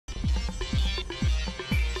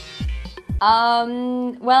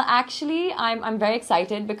Well, actually, I'm very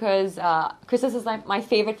excited because Christmas is like my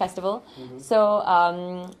favorite festival. So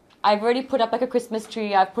I've already put up like a Christmas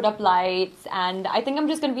tree. I've put up lights, and I think I'm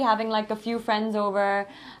just gonna be having like a few friends over.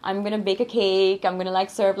 I'm gonna bake a cake. I'm gonna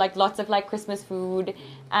like serve like lots of like Christmas food,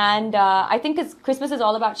 and I think Christmas is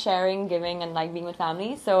all about sharing, giving, and like being with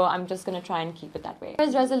family. So I'm just gonna try and keep it that way.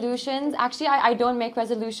 As resolutions, actually, I don't make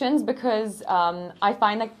resolutions because I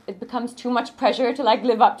find like it becomes too much pressure to like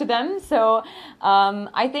live up to them. So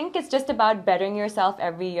I think it's just about bettering yourself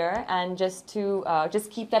every year, and just to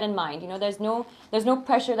just keep that in mind. You know, there's no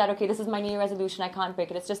pressure that, okay, this is my New Year resolution, I can't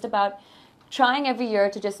break it. It's just about trying every year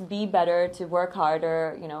to just be better, to work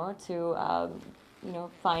harder, you know, to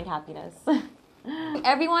find happiness.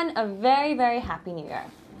 Everyone, a very, very happy New Year.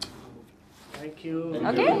 Thank you.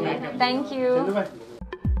 Okay, thank you.